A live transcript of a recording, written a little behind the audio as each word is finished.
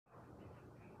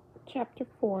Chapter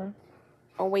 4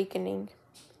 Awakening.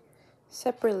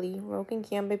 Separately, Rogue and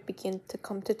Gambit begin to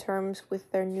come to terms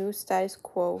with their new status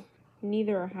quo.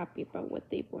 Neither are happy about what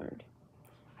they've learned.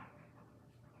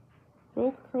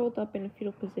 Rogue curled up in a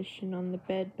fetal position on the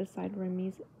bed beside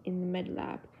Remy's in the med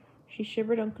lab. She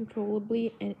shivered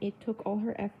uncontrollably, and it took all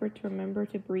her effort to remember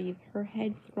to breathe. Her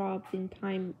head throbbed in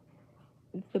time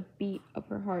with the beat of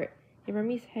her heart. If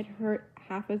Remy's head hurt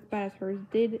half as bad as hers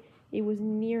did, it was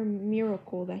near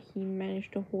miracle that he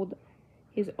managed to hold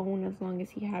his own as long as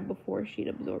he had before she'd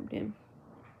absorbed him.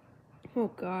 Oh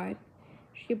God,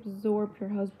 she absorbed her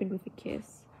husband with a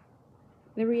kiss.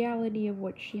 The reality of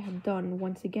what she had done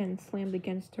once again slammed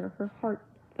against her. Her heart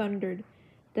thundered,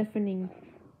 deafening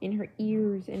in her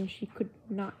ears, and she could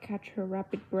not catch her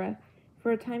rapid breath.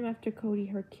 For a time after Cody,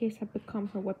 her kiss had become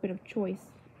her weapon of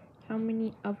choice. How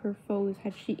many of her foes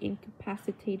had she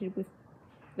incapacitated with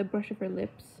the brush of her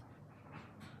lips?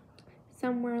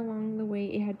 Somewhere along the way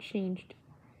it had changed.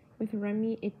 With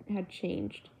Remy it had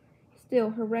changed.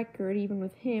 Still, her record, even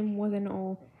with him, wasn't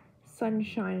all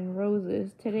sunshine and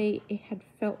roses. Today it had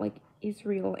felt like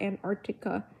Israel,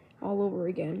 Antarctica all over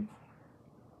again.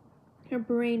 Her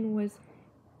brain was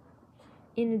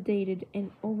inundated and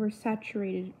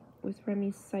oversaturated with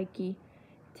Remy's psyche.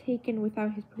 Taken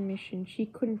without his permission, she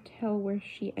couldn't tell where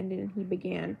she ended and he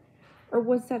began. Or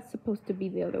was that supposed to be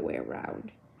the other way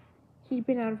around? He'd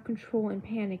been out of control and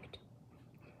panicked.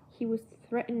 He was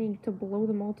threatening to blow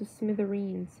them all to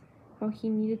smithereens. While he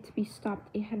needed to be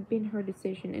stopped, it had been her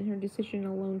decision, and her decision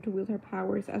alone, to wield her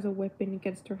powers as a weapon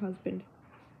against her husband.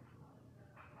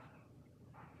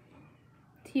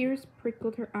 Tears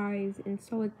prickled her eyes in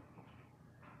solitary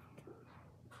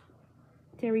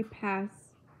paths.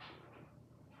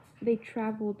 They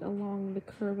traveled along the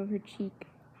curve of her cheek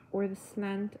or the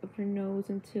slant of her nose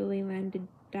until they landed,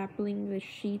 dappling the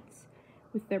sheets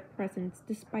with their presence.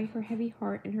 Despite her heavy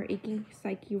heart and her aching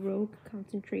psyche, Rogue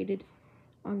concentrated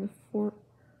on the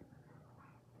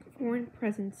foreign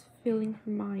presence filling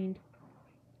her mind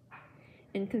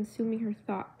and consuming her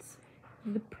thoughts.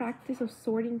 The practice of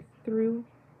sorting through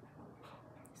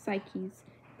psyches,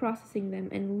 processing them,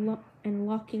 and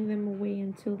locking them away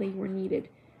until they were needed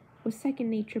was second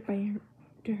nature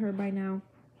to her by now.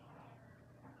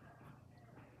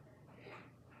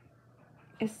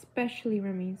 Especially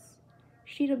Remy's.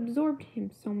 She'd absorbed him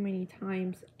so many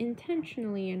times,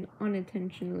 intentionally and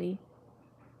unintentionally,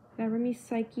 that Remy's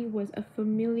psyche was as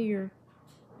familiar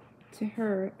to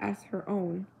her as her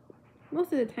own.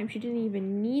 Most of the time, she didn't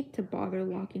even need to bother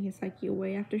locking his psyche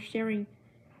away after sharing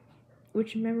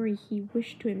which memory he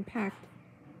wished to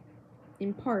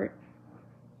impart.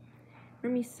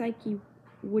 Remy's psyche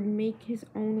would make his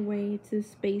own way to the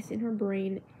space in her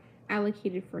brain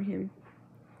allocated for him.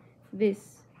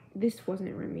 This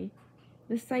wasn't Remy.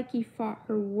 The psyche fought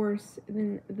her worse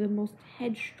than the most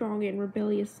headstrong and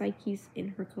rebellious psyches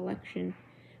in her collection.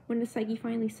 When the psyche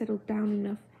finally settled down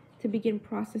enough to begin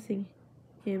processing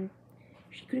him,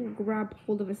 she couldn't grab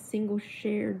hold of a single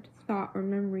shared thought or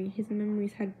memory. His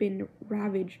memories had been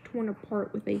ravaged, torn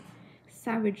apart with a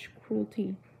savage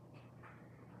cruelty.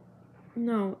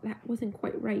 No, that wasn't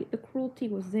quite right. The cruelty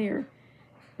was there,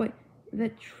 but the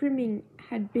trimming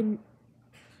had been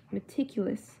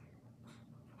meticulous.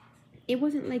 It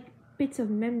wasn't like bits of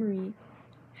memory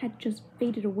had just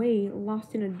faded away,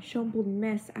 lost in a jumbled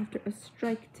mess after a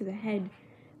strike to the head.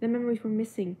 The memories were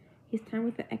missing. His time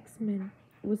with the X-Men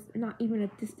was not even a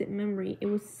distant memory. It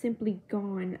was simply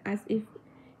gone, as if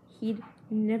he'd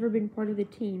never been part of the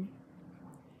team.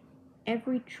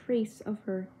 Every trace of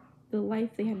her, the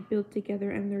life they had built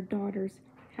together and their daughters,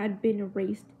 had been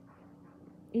erased.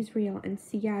 Israel and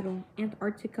Seattle,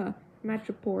 Antarctica,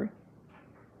 Madripoor,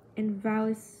 and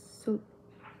Vallis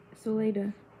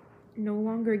Soleda no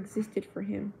longer existed for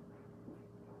him.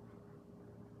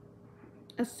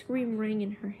 A scream rang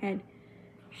in her head.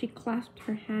 She clasped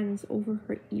her hands over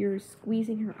her ears,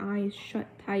 squeezing her eyes shut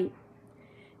tight.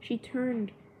 She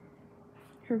turned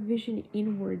her vision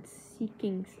inwards,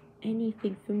 seeking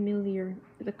anything familiar,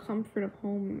 the comfort of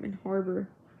home and harbor.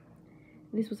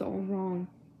 This was all wrong.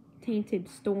 Tainted,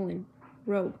 stolen,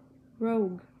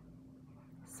 rogue.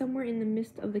 Somewhere in the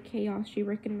midst of the chaos, she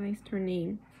recognized her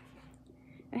name.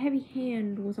 A heavy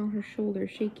hand was on her shoulder,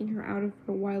 shaking her out of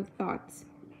her wild thoughts.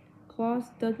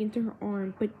 Claws dug into her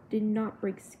arm, but did not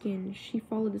break skin. She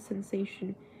followed the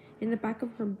sensation. In the back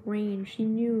of her brain, she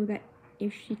knew that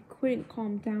if she couldn't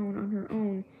calm down on her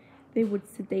own, they would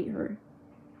sedate her.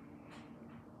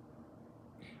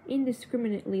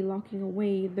 Indiscriminately locking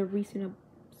away the recent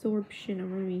absorption of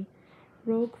Remy,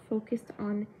 Rogue focused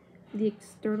on the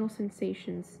external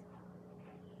sensations.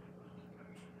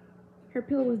 Her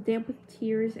pillow was damp with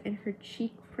tears, and her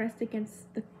cheek pressed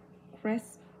against the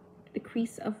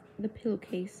crease of the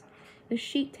pillowcase. The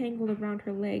sheet tangled around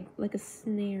her leg like a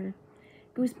snare.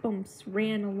 Goosebumps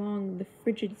ran along the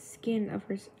frigid skin of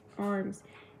her arms,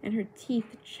 and her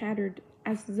teeth chattered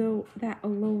as though that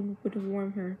alone would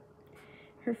warm her.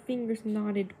 Her fingers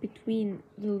knotted between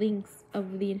the links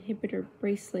of the inhibitor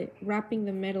bracelet, wrapping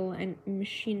the metal and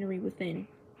machinery within.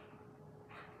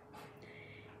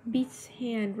 Beast's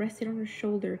hand rested on her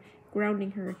shoulder,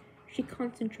 grounding her. She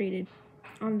concentrated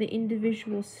on the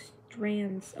individual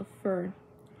strands of fur,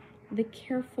 the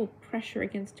careful pressure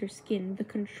against her skin, the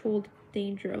controlled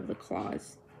danger of the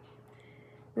claws.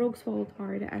 Rogue swallowed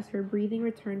hard as her breathing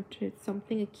returned to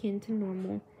something akin to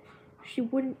normal. She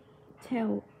couldn't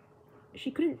tell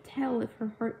if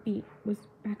her heartbeat was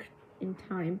back in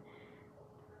time.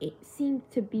 It seemed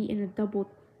to be in a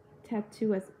double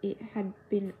tattoo as it had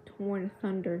been torn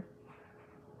thunder.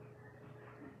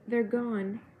 "They're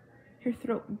gone." Her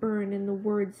throat burned and the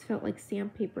words felt like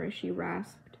sandpaper as she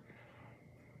rasped.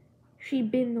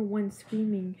 She'd been the one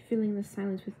screaming, filling the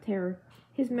silence with terror.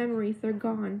 His memories, they're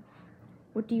gone.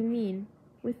 "What do you mean?"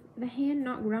 With the hand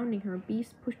not grounding her,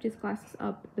 Beast pushed his glasses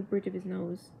up the bridge of his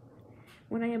nose.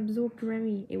 "When I absorbed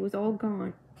Remy, it was all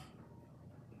gone."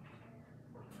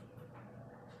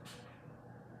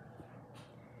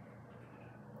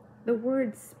 The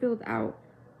words spilled out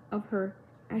of her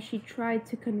as she tried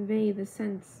to convey the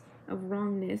sense of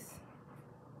wrongness.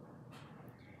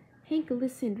 Hank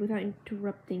listened without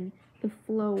interrupting the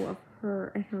flow of her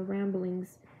and her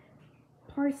ramblings,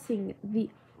 parsing the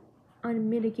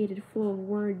unmitigated flow of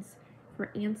words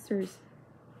for answers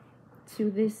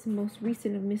to this most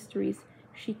recent of mysteries.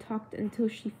 She talked until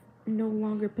she no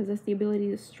longer possessed the ability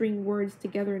to string words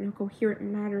together in a coherent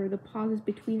manner. The pauses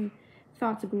between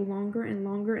thoughts grew longer and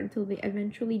longer until they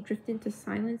eventually drifted into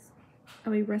silence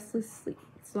of a restless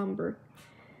slumber.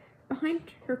 Behind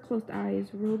her closed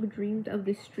eyes, Rogue dreamed of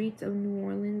the streets of New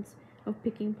Orleans, of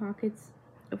picking pockets,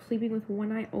 of sleeping with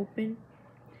one eye open,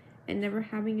 and never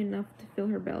having enough to fill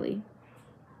her belly.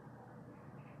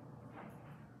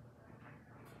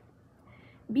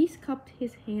 Beast cupped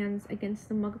his hands against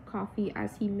the mug of coffee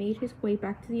as he made his way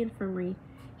back to the infirmary.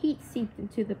 Heat seeped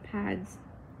into the pads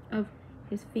of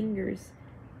his fingers,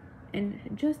 and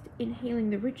just inhaling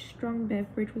the rich, strong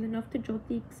beverage was enough to jolt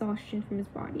the exhaustion from his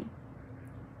body.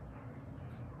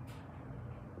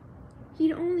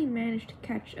 He'd only managed to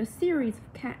catch a series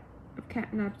of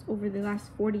cat naps over the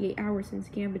last 48 hours since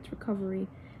Gambit's recovery.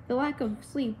 The lack of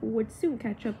sleep would soon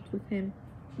catch up with him,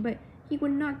 but he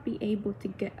would not be able to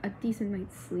get a decent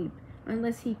night's sleep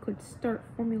unless he could start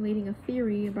formulating a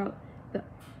theory about the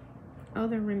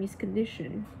other Remy's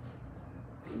condition.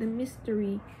 The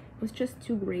mystery was just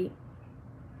too great.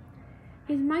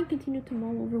 His mind continued to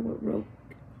mull over what Rogue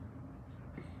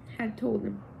had told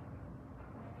him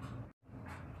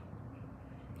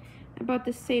about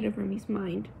the state of Remy's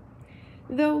mind.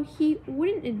 Though he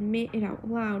wouldn't admit it out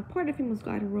loud, part of him was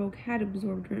glad Rogue had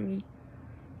absorbed Remy.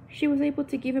 She was able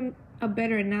to give him a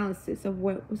better analysis of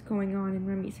what was going on in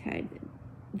Remy's head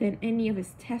than any of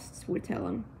his tests would tell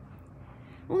him.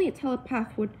 Only a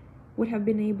telepath would have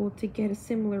been able to get a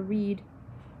similar read,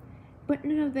 but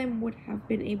none of them would have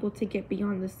been able to get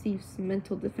beyond the thief's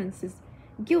mental defenses.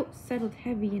 Guilt settled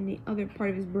heavy in the other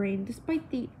part of his brain. Despite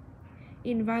the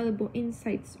invaluable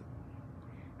insights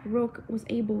Roque was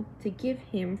able to give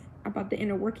him about the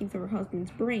inner workings of her husband's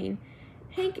brain,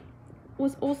 Hank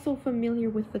was also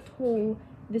familiar with the toll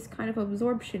this kind of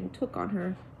absorption took on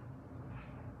her.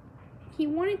 He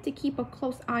wanted to keep a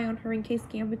close eye on her in case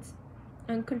Gambit's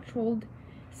uncontrolled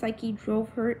psyche drove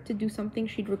her to do something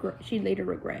she'd later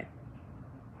regret.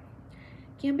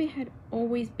 Gambit had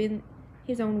always been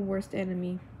his own worst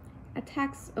enemy.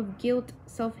 Attacks of guilt,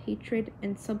 self-hatred,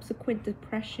 and subsequent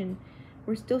depression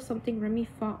were still something Remy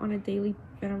fought on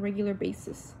a regular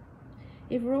basis.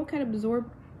 If Roque had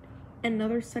absorbed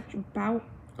another such bout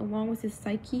along with his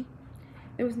psyche,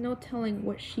 there was no telling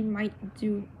what she might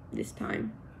do this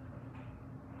time.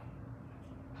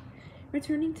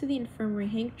 Returning to the infirmary,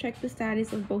 Hank checked the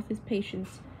status of both his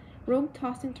patients. Rogue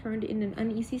tossed and turned in an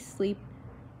uneasy sleep.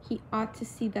 He ought to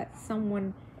see that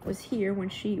someone was here when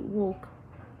she woke.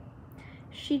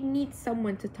 She'd need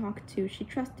someone to talk to. She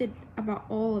trusted about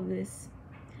all of this.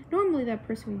 Normally that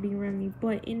person would be Remy,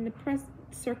 but in the present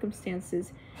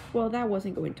circumstances, well, that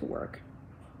wasn't going to work.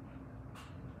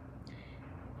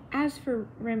 As for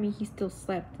Remy, he still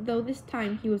slept, though this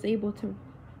time he was able to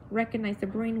recognize the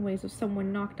brainwaves of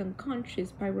someone knocked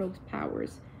unconscious by Rogue's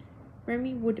powers.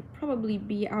 Remy would probably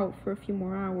be out for a few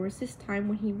more hours. This time,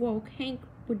 when he woke, Hank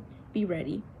would be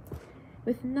ready.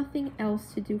 With nothing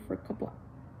else to do for a couple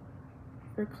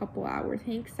for a couple hours.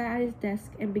 Hank sat at his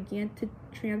desk and began to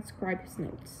transcribe his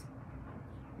notes.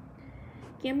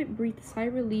 Gambit breathed a sigh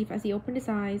of relief as he opened his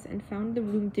eyes and found the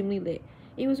room dimly lit.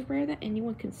 It was rare that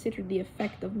anyone considered the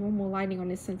effect of normal lighting on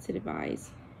his sensitive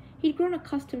eyes. He'd grown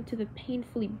accustomed to the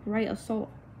painfully bright assault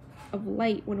of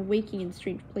light when waking in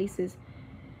strange places,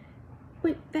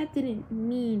 but that didn't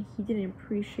mean he didn't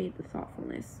appreciate the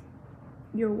thoughtfulness.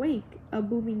 "You're awake," a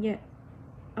booming yet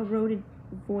eroded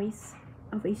voice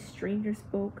of a stranger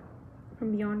spoke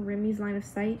from beyond Remy's line of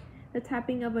sight. The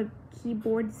tapping of a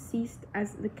keyboard ceased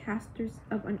as the casters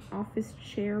of an office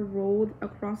chair rolled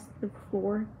across the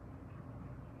floor.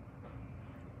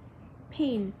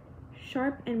 Pain,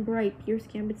 sharp and bright,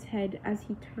 pierced Gambit's head as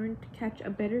he turned to catch a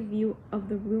better view of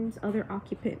the room's other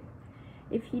occupant.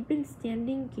 If he'd been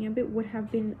standing, Gambit would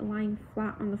have been lying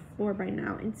flat on the floor by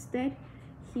now. Instead,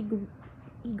 he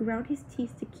ground his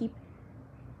teeth to keep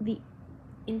the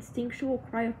instinctual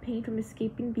cry of pain from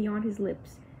escaping beyond his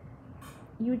lips.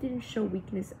 You didn't show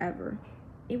weakness ever.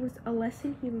 It was a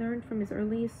lesson he learned from his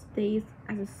earliest days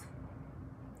as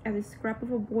a scrap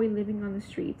of a boy living on the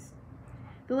streets.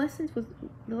 The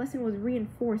lesson was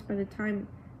reinforced by the time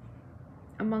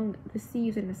among the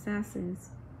thieves and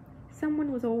assassins.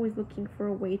 Someone was always looking for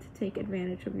a way to take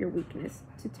advantage of your weakness,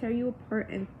 to tear you apart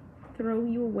and throw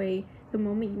you away the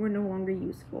moment you were no longer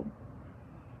useful.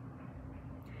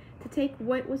 To take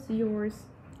what was yours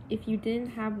if you didn't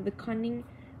have the cunning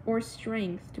or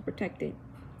strength to protect it.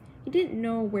 He didn't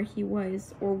know where he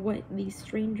was or what these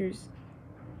strangers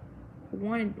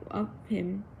wanted of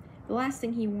him. The last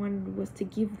thing he wanted was to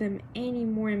give them any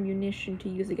more ammunition to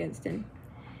use against him.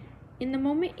 In the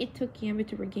moment it took Gambit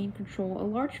to regain control, a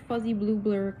large fuzzy blue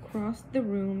blur crossed the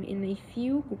room in a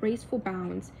few graceful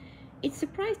bounds. It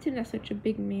surprised him that such a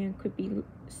big man could be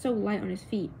so light on his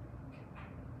feet.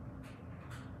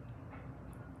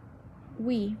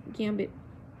 Gambit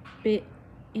bit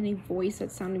in a voice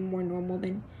that sounded more normal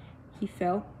than he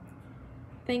felt.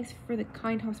 "Thanks for the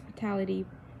kind hospitality,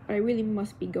 but I really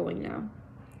must be going now."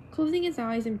 Closing his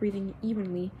eyes and breathing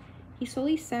evenly, he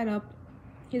slowly sat up.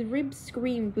 His ribs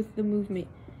screamed with the movement,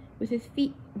 with his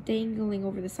feet dangling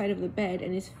over the side of the bed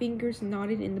and his fingers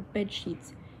knotted in the bed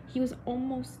sheets. He was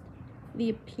almost the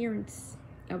appearance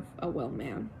of a well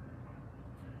man.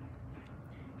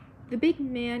 The big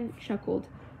man chuckled.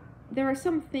 "There are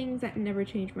some things that never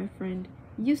change, my friend.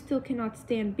 You still cannot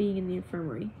stand being in the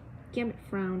infirmary." Gambit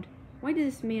frowned. Why did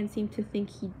this man seem to think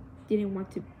he didn't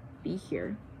want to be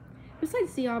here?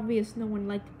 Besides the obvious, no one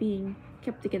liked being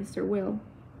kept against their will.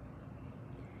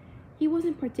 He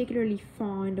wasn't particularly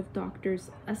fond of doctors,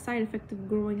 a side effect of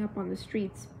growing up on the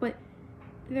streets, but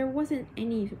there wasn't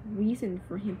any reason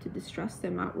for him to distrust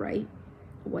them outright.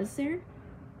 Was there?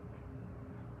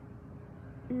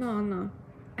 No.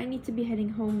 I need to be heading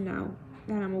home now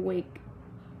that I'm awake.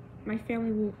 My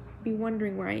family will be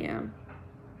wondering where I am.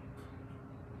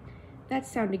 That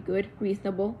sounded good,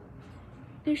 reasonable.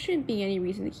 There shouldn't be any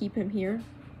reason to keep him here.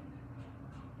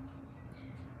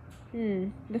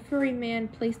 The furry man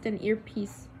placed an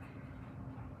earpiece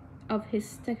of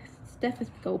his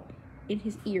stethoscope in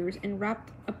his ears and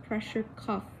wrapped a pressure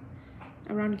cuff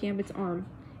around Gambit's arm.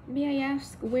 "May I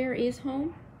ask, where is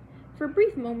home?" For a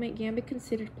brief moment, Gambit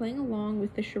considered playing along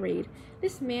with the charade.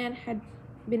 This man had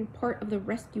been part of the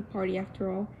rescue party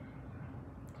after all.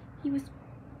 He was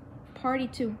party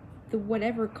to the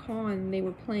whatever con they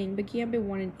were playing, but Gambit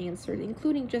wanted answers,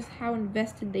 including just how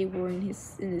invested they were in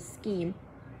this scheme.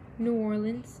 New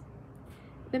Orleans?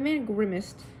 The man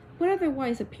grimaced, but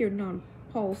otherwise appeared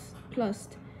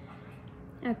nonplussed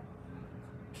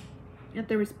at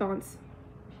the response.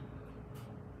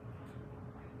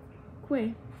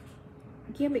 "Quay."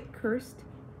 Gambit cursed,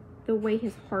 the way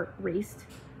his heart raced.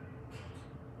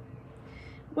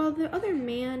 While the other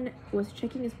man was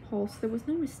checking his pulse, there was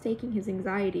no mistaking his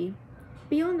anxiety.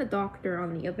 Beyond the doctor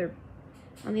on the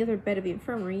other bed of the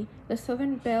infirmary, the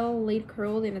Southern belle lay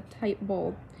curled in a tight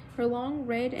ball. Her long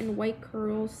red and white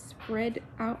curls spread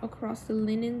out across the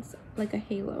linens like a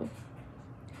halo.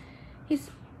 His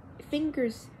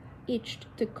fingers itched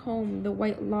to comb the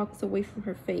white locks away from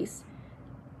her face.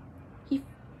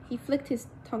 He flicked his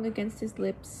tongue against his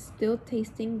lips, still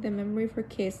tasting the memory of her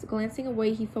kiss. Glancing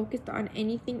away, he focused on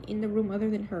anything in the room other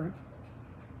than her.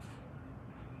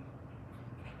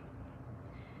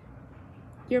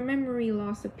 "Your memory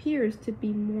loss appears to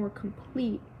be more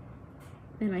complete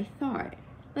than I thought.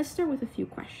 Let's start with a few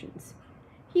questions."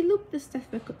 He looped the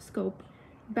stethoscope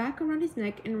back around his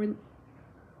neck and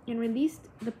released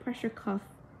the pressure cuff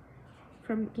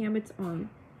from Gambit's arm,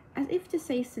 as if to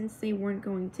say since they weren't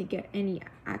going to get any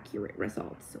accurate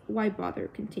results, why bother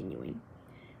continuing?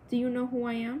 "Do you know who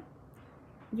I am?"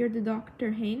 You're the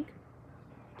doctor, Hank?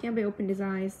 Gambit opened his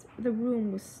eyes. The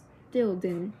room was still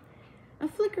dim. A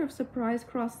flicker of surprise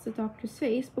crossed the doctor's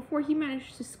face before he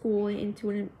managed to school it into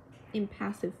an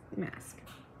impassive mask.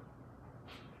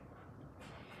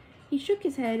 He shook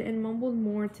his head and mumbled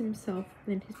more to himself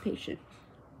than his patient.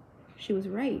 She was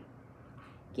right.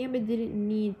 Gambit didn't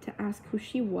need to ask who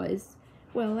she was.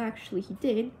 Well, actually, he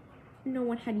did. No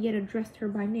one had yet addressed her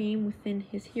by name within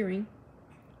his hearing.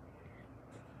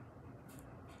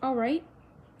 All right.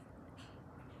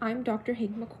 I'm Dr.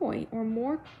 Hank McCoy, or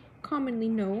more commonly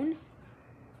known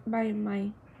by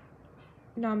my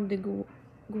nom de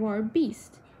guerre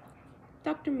Beast.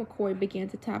 Dr. McCoy began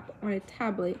to tap on a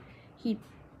tablet he'd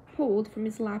pulled from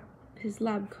his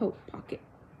lab coat pocket.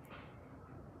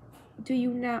 Do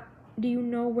you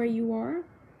know where you are?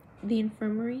 The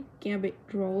infirmary, Gambit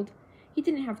drawled. He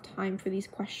didn't have time for these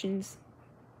questions.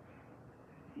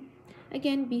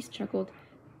 Again, Beast chuckled.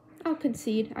 I'll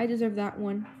concede, I deserve that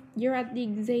one. You're at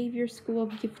the Xavier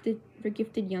School for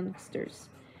Gifted Youngsters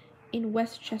in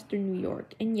Westchester, New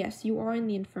York. And yes, you are in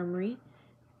the infirmary.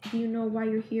 Do you know why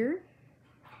you're here?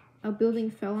 A building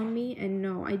fell on me, and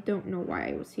no, I don't know why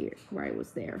I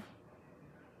was there.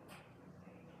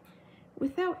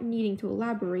 Without needing to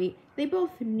elaborate, they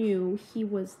both knew he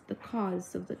was the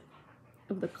cause of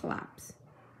the collapse.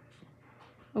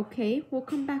 Okay, we'll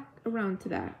come back around to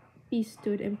that. Beast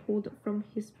stood and pulled from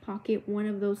his pocket one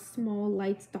of those small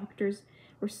lights doctors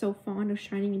were so fond of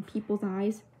shining in people's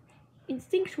eyes.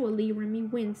 Instinctually, Remy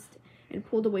winced and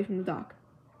pulled away from the doc.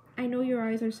 I know your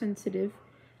eyes are sensitive.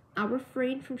 I'll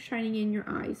refrain from shining in your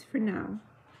eyes for now.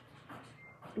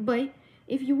 But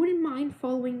if you wouldn't mind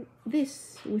following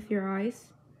this with your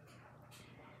eyes.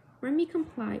 Remy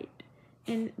complied,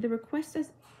 and with the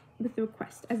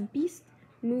request as Beast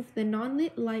moved the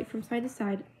non-lit light from side to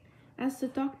side. As the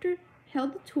doctor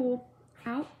held the tool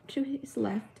out to his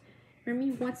left,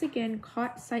 Remy once again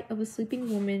caught sight of a sleeping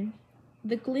woman.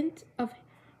 The glint of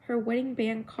her wedding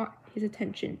band caught his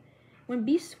attention. When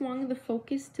Beast swung the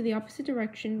focus to the opposite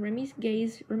direction, Remy's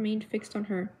gaze remained fixed on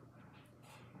her.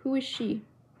 Who is she?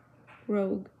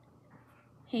 Rogue.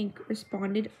 Hank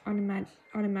responded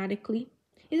automatically.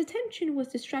 His attention was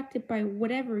distracted by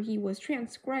whatever he was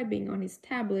transcribing on his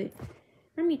tablet.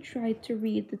 Remy tried to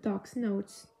read the doc's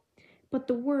notes, but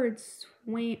the words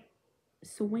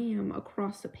swam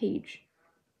across the page.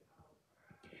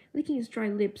 Licking his dry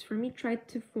lips, Remy tried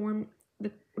to form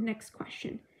the next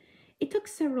question. It took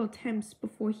several attempts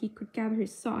before he could gather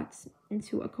his thoughts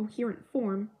into a coherent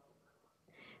form.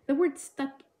 The words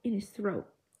stuck in his throat.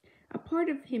 A part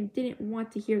of him didn't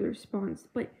want to hear the response,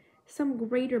 but some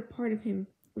greater part of him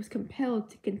was compelled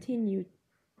to continue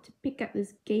to pick at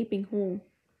this gaping hole.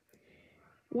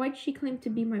 Why'd she claim to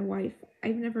be my wife?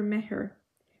 I've never met her.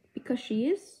 Because she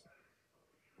is?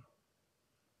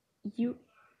 Your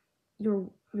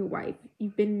wife.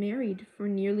 You've been married for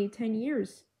nearly 10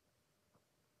 years.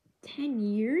 10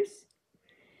 years?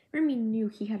 Remy knew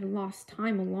he had lost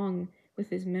time along with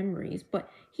his memories, but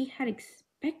he had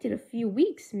expected a few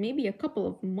weeks, maybe a couple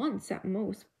of months at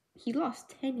most. He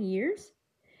lost 10 years?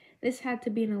 This had to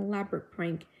be an elaborate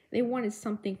prank. They wanted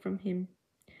something from him,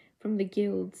 from the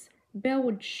guilds. Belle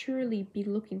would surely be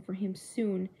looking for him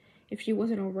soon, if she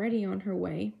wasn't already on her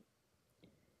way.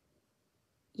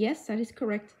 Yes, that is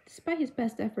correct. Despite his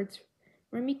best efforts,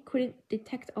 Remy couldn't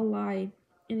detect a lie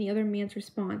in the other man's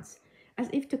response. As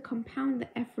if to compound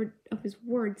the effort of his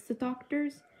words, the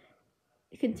doctors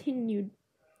continued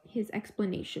his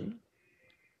explanation.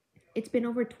 It's been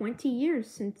over 20 years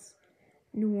since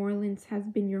New Orleans has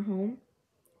been your home.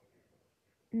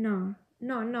 No.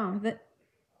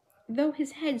 Though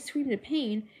his head screamed in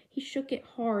pain, he shook it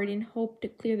hard in hope to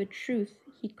clear the truth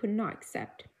he could not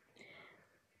accept.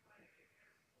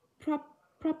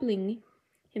 Propping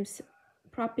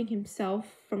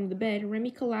himself from the bed,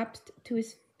 Remy collapsed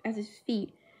as his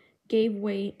feet gave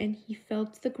way and he fell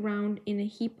to the ground in a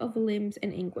heap of limbs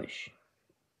and anguish.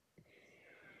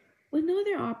 With no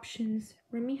other options,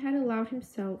 Remy had allowed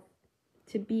himself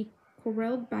to be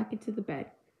corralled back into the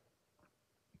bed.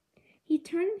 He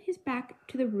turned his back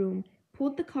to the room,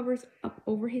 pulled the covers up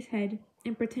over his head,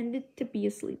 and pretended to be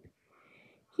asleep.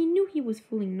 He knew he was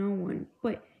fooling no one,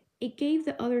 but it gave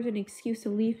the others an excuse to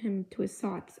leave him to his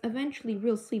thoughts. Eventually,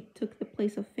 real sleep took the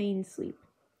place of feigned sleep.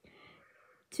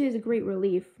 To his great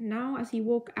relief, now as he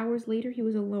woke hours later, he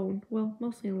was alone. Well,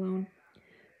 mostly alone.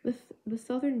 The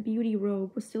Southern Beauty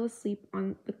Rogue was still asleep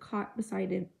on the cot beside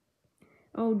him.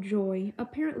 Oh, joy.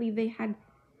 Apparently they had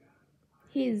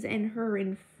his and her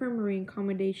infirmary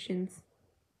accommodations.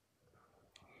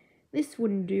 This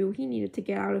wouldn't do. He needed to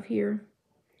get out of here.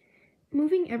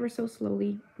 Moving ever so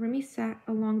slowly, Remy sat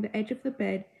along the edge of the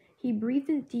bed. He breathed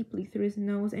in deeply through his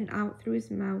nose and out through his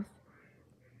mouth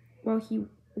while he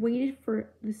waited for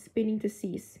the spinning to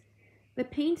cease. The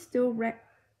pain still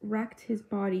racked his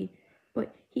body,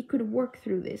 but he could work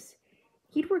through this.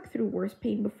 He'd worked through worse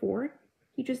pain before.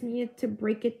 He just needed to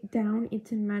break it down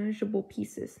into manageable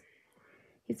pieces.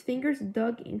 His fingers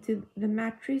dug into the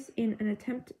mattress in an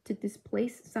attempt to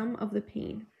displace some of the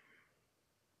pain.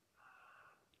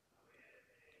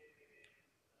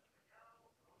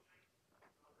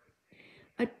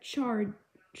 A charge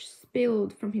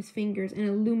spilled from his fingers and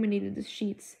illuminated the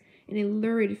sheets in a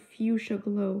lurid fuchsia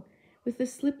glow. With the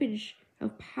slippage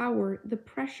of power, the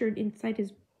pressure inside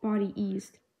his body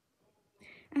eased.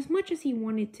 As much as he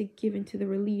wanted to give into the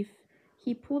relief,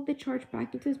 he pulled the charge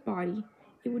back into his body.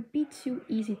 It would be too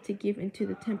easy to give into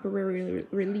the temporary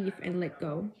relief and let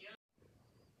go.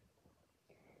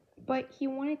 But he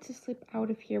wanted to slip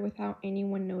out of here without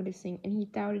anyone noticing, and he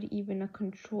doubted even a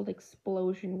controlled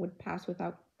explosion would pass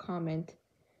without comment.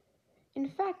 In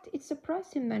fact, it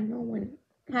surprised him that no one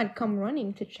had come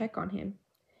running to check on him.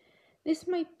 This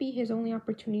might be his only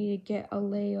opportunity to get a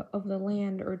lay of the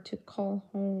land or to call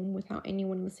home without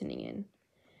anyone listening in.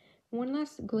 One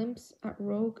last glimpse at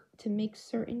Rogue to make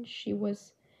certain she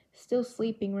was still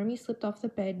sleeping, Remy slipped off the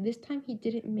bed. This time he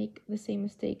didn't make the same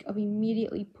mistake of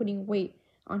immediately putting weight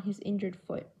on his injured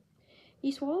foot.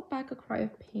 He swallowed back a cry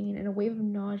of pain and a wave of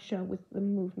nausea with the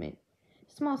movement.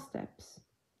 Small steps.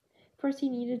 First he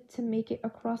needed to make it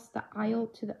across the aisle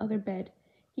to the other bed.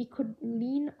 He could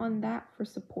lean on that for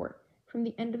support. From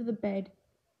the end of the bed,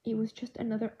 it was just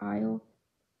another aisle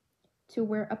to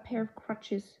where a pair of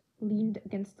crutches leaned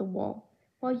against the wall.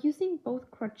 While using both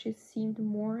crutches seemed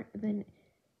more than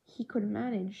he could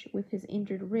manage with his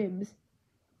injured ribs,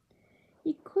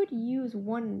 he could use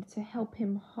one to help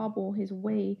him hobble his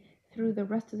way through the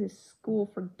rest of his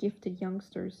school for gifted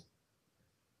youngsters.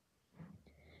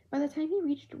 By the time he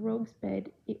reached Rogue's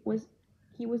bed, he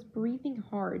was breathing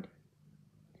hard.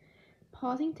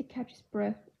 Pausing to catch his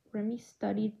breath, Remy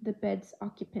studied the bed's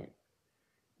occupant.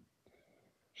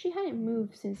 She hadn't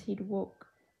moved since he'd woke,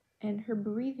 and her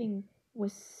breathing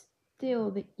was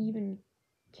still the even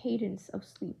cadence of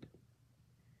sleep.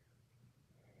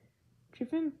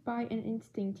 Driven by an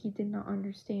instinct he did not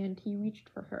understand, he reached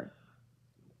for her.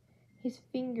 His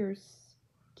fingers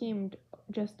skimmed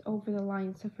just over the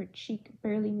lines of her cheek,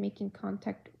 barely making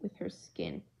contact with her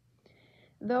skin.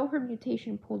 Though her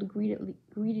mutation pulled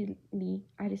greedily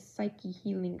at his psyche,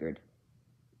 he lingered.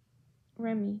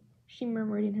 "Remy," she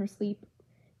murmured in her sleep.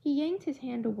 He yanked his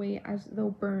hand away as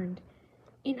though burned.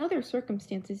 In other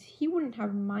circumstances, he wouldn't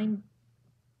have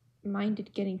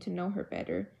minded getting to know her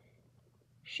better.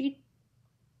 She'd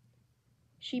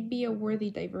be a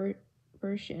worthy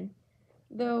diversion,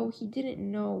 though he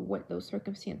didn't know what those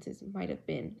circumstances might have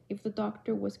been. If the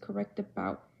doctor was correct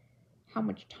about how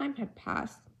much time had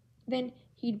passed, then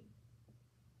he'd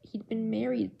been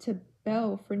married to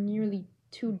Belle for nearly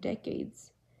 2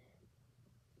 decades.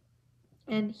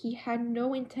 And he had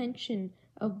no intention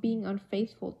of being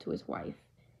unfaithful to his wife.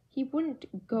 He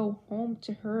wouldn't go home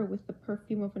to her with the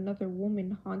perfume of another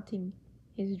woman haunting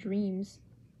his dreams.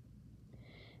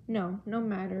 No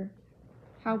matter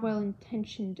how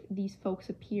well-intentioned these folks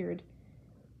appeared,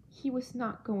 he was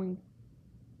not going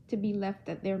to be left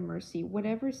at their mercy.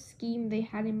 Whatever scheme they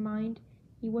had in mind,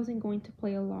 he wasn't going to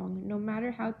play along. No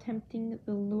matter how tempting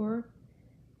the lure,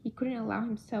 he couldn't allow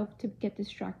himself to get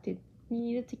distracted. He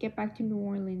needed to get back to New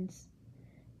Orleans,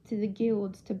 to the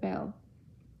guilds, to Belle.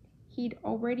 He'd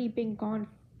already been gone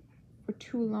for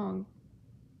too long.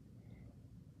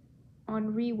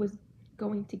 Henri was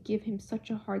going to give him such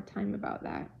a hard time about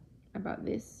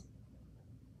this.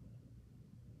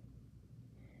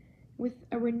 With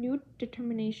a renewed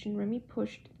determination, Remy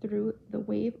pushed through the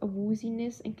wave of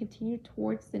wooziness and continued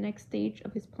towards the next stage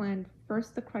of his plan,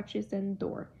 first the crutches, then the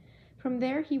door. From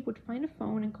there, he would find a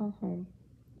phone and call home.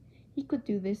 He could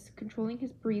do this. Controlling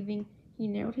his breathing, he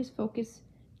narrowed his focus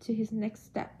to his next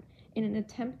step. In an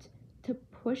attempt to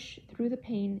push through the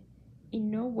pain,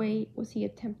 in no way was he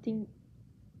attempting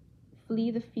flee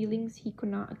the feelings he could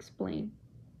not explain.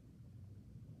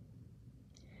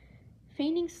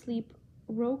 Feigning sleep,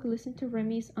 Rogue listened to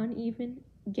Remy's uneven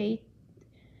gait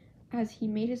as he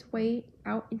made his way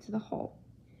out into the hall.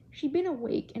 She'd been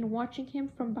awake and watching him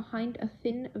from behind a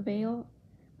thin veil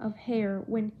of hair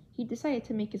when he decided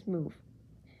to make his move.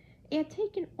 It had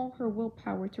taken all her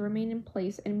willpower to remain in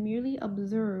place and merely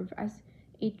observe as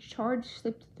a charge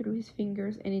slipped through his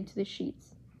fingers and into the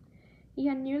sheets. He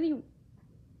had nearly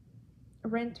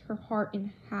rent her heart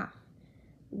in half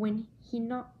when he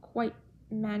not quite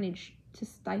managed to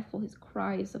stifle his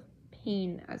cries of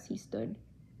pain as he stood.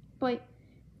 But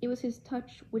it was his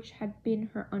touch which had been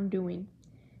her undoing.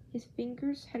 His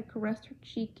fingers had caressed her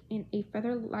cheek in a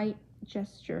feather-light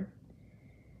gesture.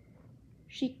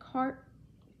 She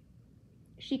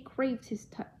craved his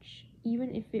touch,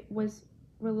 even if it was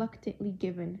reluctantly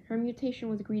given. Her mutation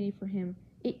was greedy for him.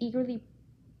 It eagerly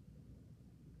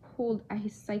pulled at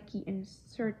his psyche and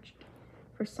searched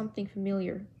for something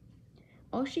familiar.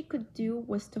 All she could do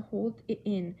was to hold it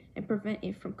in and prevent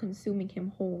it from consuming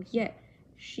him whole. Yet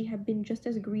she had been just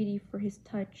as greedy for his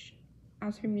touch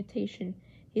as her mutation.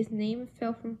 His name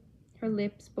fell from her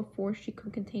lips before she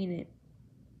could contain it.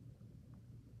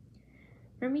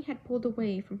 Romy had pulled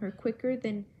away from her quicker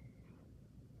than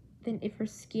if her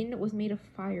skin was made of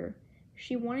fire.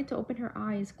 She wanted to open her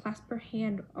eyes, clasp her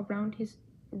hand around his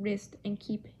wrist, and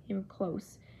keep him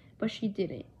close, but she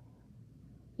didn't.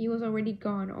 He was already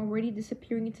gone, already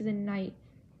disappearing into the night,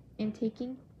 and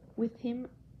taking with him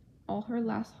all her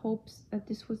last hopes that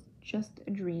this was just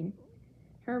a dream.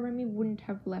 Her Remy wouldn't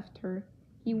have left her.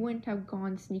 He wouldn't have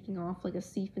gone sneaking off like a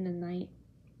thief in the night.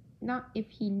 Not if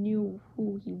he knew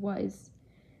who she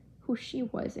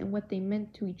was, and what they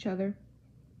meant to each other.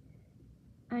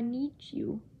 "I need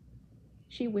you,"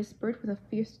 she whispered with a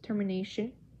fierce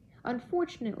determination.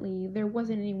 Unfortunately, there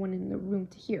wasn't anyone in the room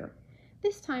to hear.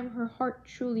 This time, her heart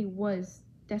truly was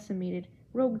decimated.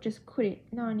 Rogue just couldn't,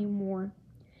 not anymore.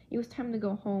 It was time to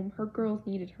go home. Her girls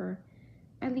needed her.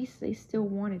 At least they still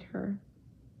wanted her.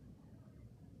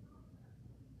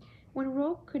 When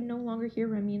Rogue could no longer hear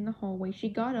Remy in the hallway, she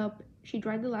got up. She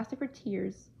dried the last of her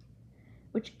tears,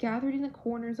 which gathered in the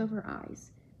corners of her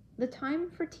eyes. The time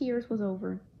for tears was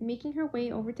over. Making her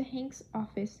way over to Hank's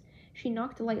office, she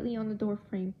knocked lightly on the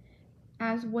doorframe.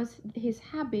 As was his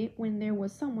habit when there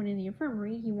was someone in the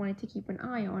infirmary he wanted to keep an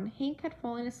eye on, Hank had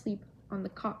fallen asleep on the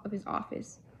cot of his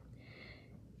office.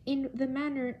 In the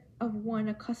manner of one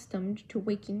accustomed to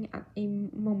waking at a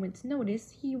moment's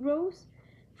notice, he rose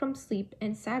from sleep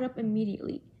and sat up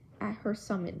immediately at her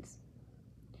summons.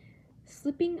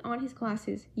 Slipping on his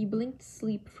glasses, he blinked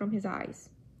sleep from his eyes.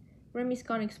 Remy's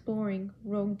gone exploring.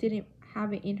 Rogue didn't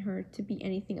have it in her to be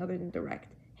anything other than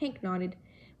direct. Hank nodded.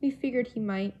 "We figured he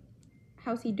might.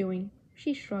 How's he doing?"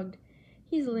 She shrugged.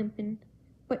 "He's limping,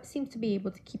 but seems to be able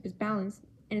to keep his balance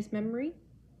and his memory."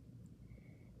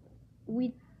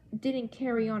 "We didn't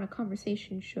carry on a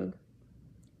conversation, Shug."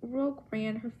 Rogue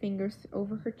ran her fingers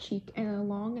over her cheek and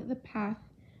along the path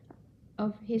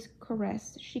of his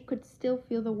caress. She could still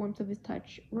feel the warmth of his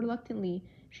touch. Reluctantly,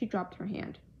 she dropped her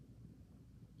hand.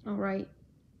 "All right."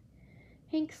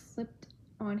 Hank slipped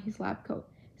on his lab coat.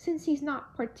 "Since he's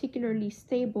not particularly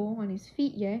stable on his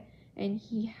feet yet, and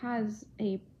he has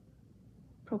a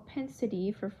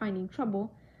propensity for finding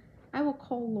trouble, I will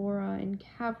call Laura and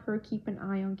have her keep an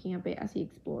eye on Gambit as he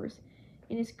explores.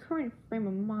 In his current frame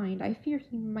of mind, I fear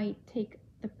he might take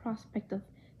the prospect of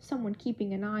someone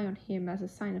keeping an eye on him as a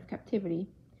sign of captivity.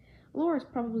 Laura's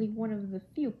probably one of the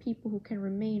few people who can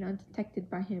remain undetected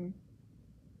by him."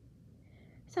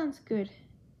 "Sounds good."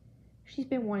 She's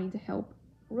been wanting to help.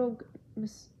 Rogue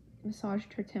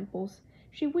massaged her temples.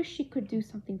 She wished she could do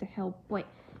something to help, but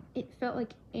it felt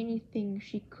like anything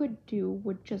she could do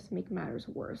would just make matters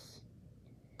worse.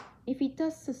 If he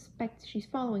does suspect she's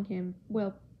following him,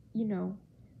 well,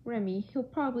 Remy, he'll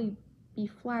probably be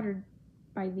flattered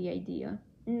by the idea.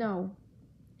 "No,"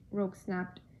 Rogue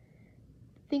snapped.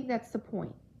 "Think that's the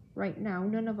point. Right now,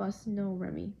 none of us know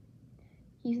Remy.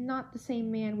 He's not the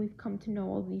same man we've come to know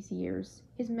all these years.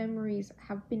 His memories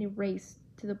have been erased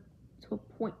to a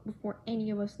point before any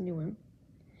of us knew him.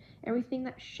 Everything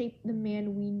that shaped the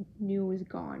man we knew is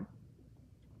gone."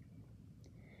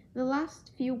 The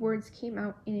last few words came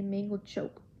out in a mangled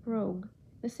choke. Rogue,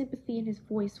 the sympathy in his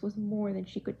voice was more than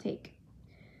she could take.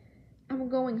 "I'm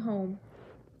going home.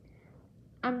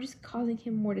 I'm just causing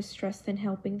him more distress than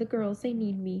helping. The girls, they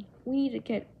need me. We need to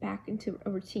get back into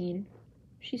a routine."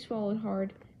 She swallowed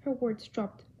hard. Her words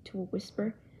dropped to a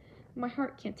whisper. "My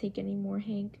heart can't take any more,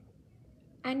 Hank.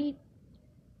 I need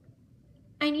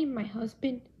my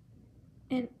husband,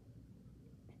 and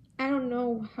I don't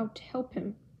know how to help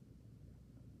him."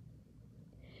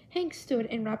 Hank stood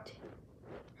and wrapped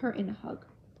her in a hug.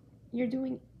 "You're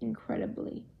doing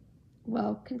incredibly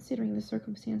well, considering the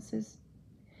circumstances.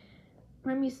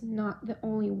 Remy's not the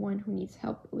only one who needs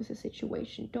help with the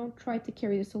situation. Don't try to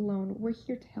carry this alone. We're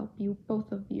here to help you,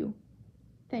 both of you."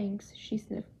 "Thanks," she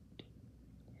sniffed.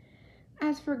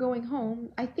 "As for going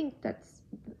home, I think that's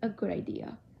a good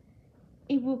idea.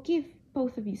 It will give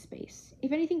both of you space.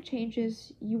 If anything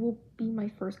changes, you will be my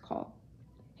first call."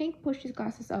 Hank pushed his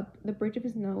glasses up the bridge of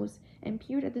his nose and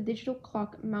peered at the digital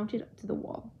clock mounted to the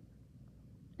wall.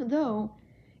 Though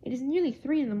It is nearly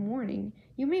 3 in the morning.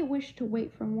 You may wish to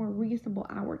wait for a more reasonable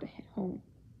hour to head home.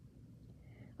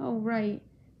 Oh, right.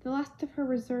 The last of her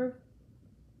reserve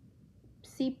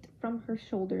seeped from her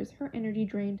shoulders, her energy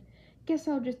drained. Guess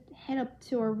I'll just head up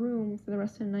to our room for the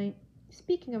rest of the night.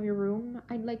 Speaking of your room,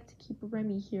 I'd like to keep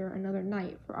Remy here another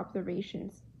night for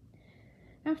observations.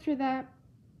 After that,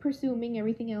 presuming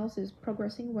everything else is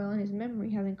progressing well and his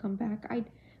memory hasn't come back, I'd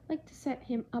like to set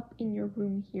him up in your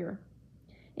room here.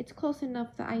 It's close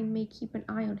enough that I may keep an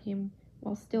eye on him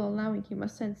while still allowing him a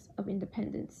sense of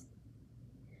independence.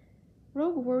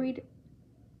 Rogue worried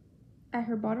at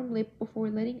her bottom lip before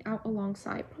letting out a long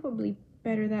sigh. Probably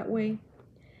better that way.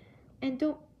 And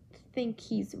don't think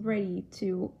he's ready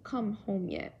to come home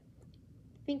yet.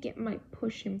 Think it might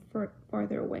push him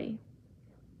farther away.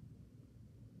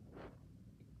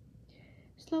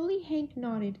 Slowly, Hank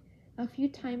nodded a few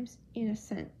times in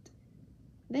assent.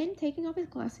 Then, taking off his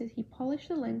glasses, he polished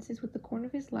the lenses with the corner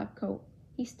of his lab coat.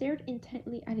 He stared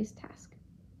intently at his task.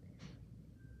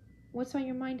 What's on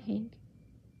your mind, Hank?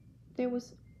 There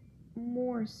was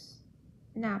more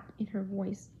snap in her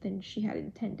voice than she had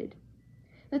intended.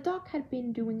 The doc had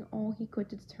been doing all he could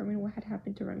to determine what had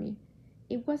happened to Remy.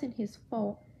 It wasn't his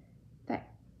fault. That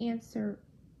answer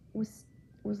was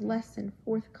less than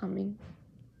forthcoming.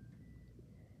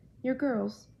 Your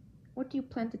girls, what do you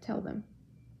plan to tell them?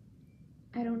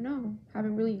 I don't know.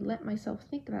 Haven't really let myself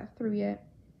think that through yet.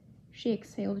 She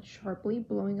exhaled sharply,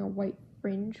 blowing a white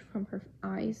fringe from her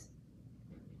eyes.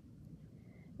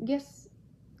 Guess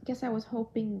I was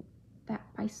hoping that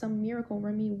by some miracle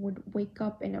Remy would wake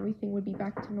up and everything would be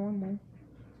back to normal.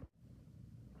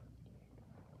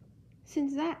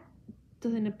 Since that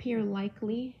doesn't appear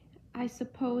likely, I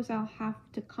suppose I'll have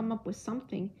to come up with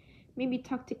something. Maybe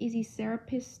talk to Izzy's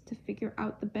therapist to figure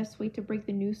out the best way to break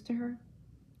the news to her.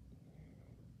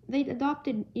 They'd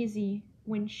adopted Izzy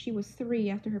when she was 3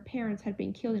 after her parents had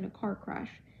been killed in a car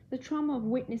crash. The trauma of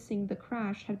witnessing the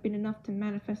crash had been enough to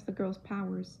manifest the girl's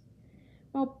powers.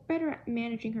 While better at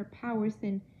managing her powers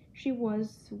than she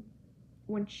was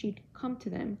when she'd come to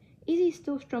them, Izzy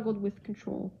still struggled with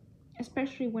control,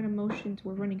 especially when emotions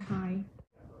were running high.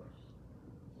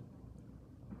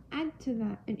 Add to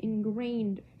that an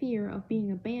ingrained fear of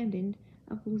being abandoned,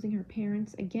 of losing her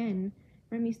parents again.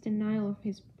 Remy's denial of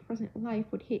his present life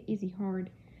would hit Izzy hard.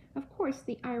 Of course,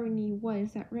 the irony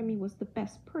was that Remy was the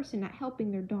best person at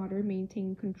helping their daughter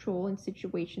maintain control in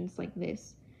situations like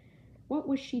this. What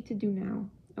was she to do now?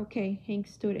 Okay, Hank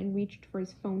stood and reached for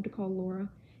his phone to call Laura.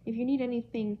 If you need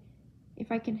anything,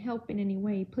 if I can help in any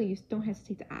way, please don't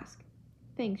hesitate to ask.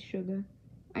 Thanks, Sugar.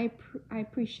 I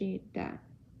appreciate that.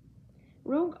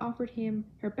 Rogue offered him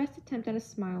her best attempt at a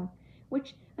smile,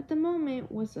 which at the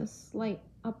moment was a slight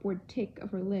upward tick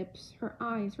of her lips. Her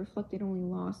eyes reflected only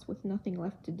loss, with nothing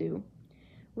left to do.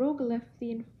 Rogue left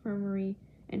the infirmary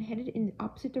and headed in the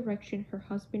opposite direction her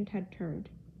husband had turned.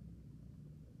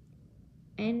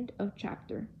 End of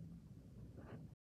chapter.